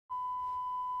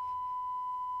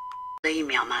的疫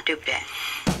苗嘛，对不对？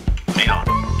没有，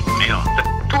对，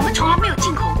我们从来没有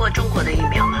进口过中国的疫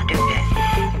苗嘛，对不对？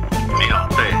没有，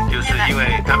对，就是因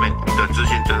为他们的资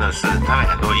讯真的是，他们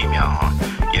很多疫苗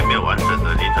也没有完整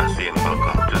的临床试验报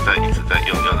告，就一直在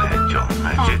用了很久，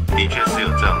的确是有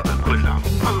这样的困扰。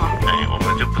我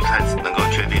们就不太能够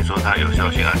确定说它有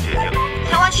效性和节奏。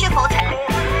台湾是否采？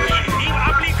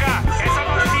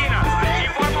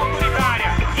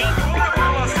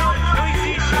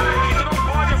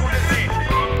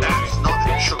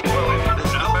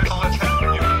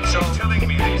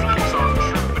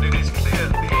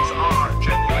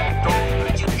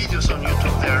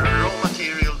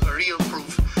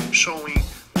 showing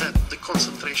that the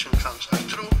concentration camps are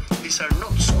true. These are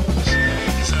not schools,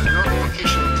 these are not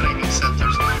vocational training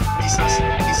centers,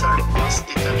 these are mass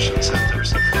detention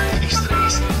centers. The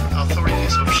extremist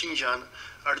authorities of Xinjiang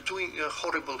are doing a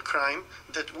horrible crime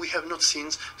that we have not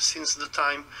seen since the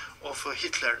time of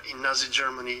Hitler in Nazi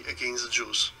Germany against the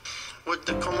Jews. What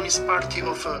the Communist Party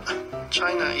of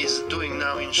China is doing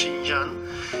now in Xinjiang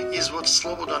is what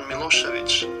Slobodan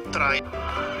Milosevic tried.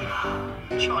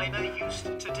 China used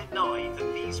to deny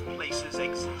that these places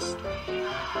exist.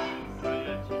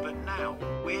 But now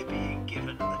we're being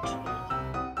given the tool.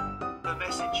 The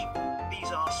message,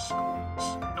 these are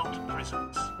schools, not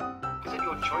prisons. Is it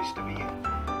your choice to be here?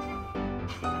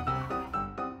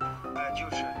 就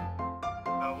是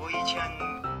我以前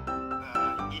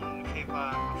因非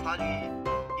法法律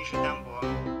意识淡薄，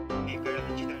每个人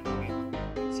的极端主义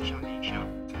思想影响，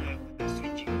所以我随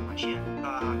机发现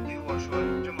对我说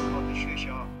这么好的学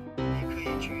校，你可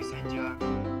以去参加，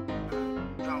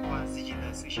转换自己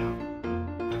的思想。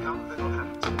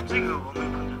这个我们有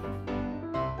可能，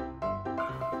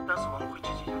但是我们会积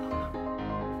极应用的。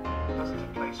This is a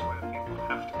place where people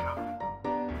have to come,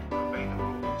 obey the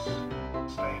rules,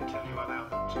 stay until you allow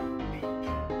them to leave.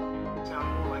 Sound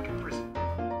more like a prison,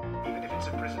 even if it's a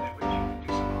prison in which you can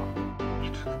do some harm. 你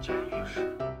指的监狱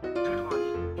是这个话，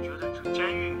你觉得这个监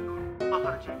狱有合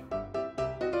法的监狱？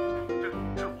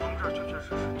这我们这儿就确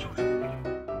实是就是规律。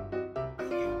I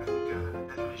think the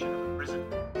definition of a prison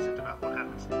isn't about what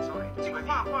happens inside. 这个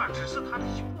画画只是他的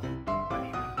一部分，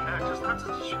这是他自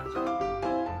己选择的，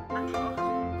但主要还是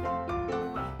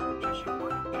学习国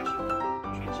语、学习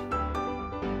学习。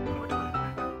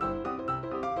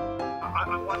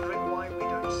I'm wondering why we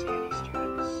don't see any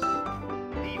students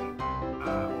leaving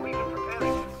or even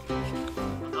preparing.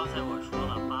 刚才我说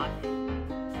了8年。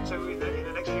 So in the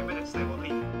next few minutes they will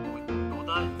leave. 有的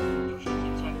就是今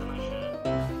天可能是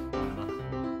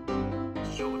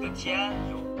有的天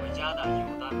有回家的，有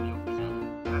的没有回家的。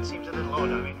That seems a little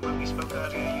odd. I mean, when we spoke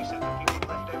earlier, you said that people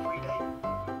left every day.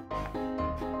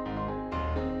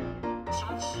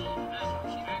 想起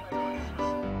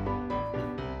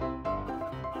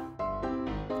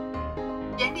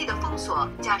严厉的封锁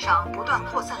加上不断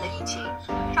扩散的疫情，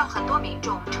让很多民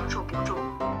众承受不住。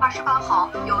28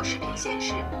号有视频显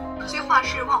示，绥化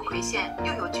市望奎县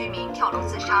又有居民跳楼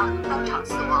自杀，当场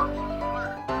死亡。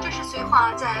这是绥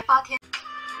化在8天。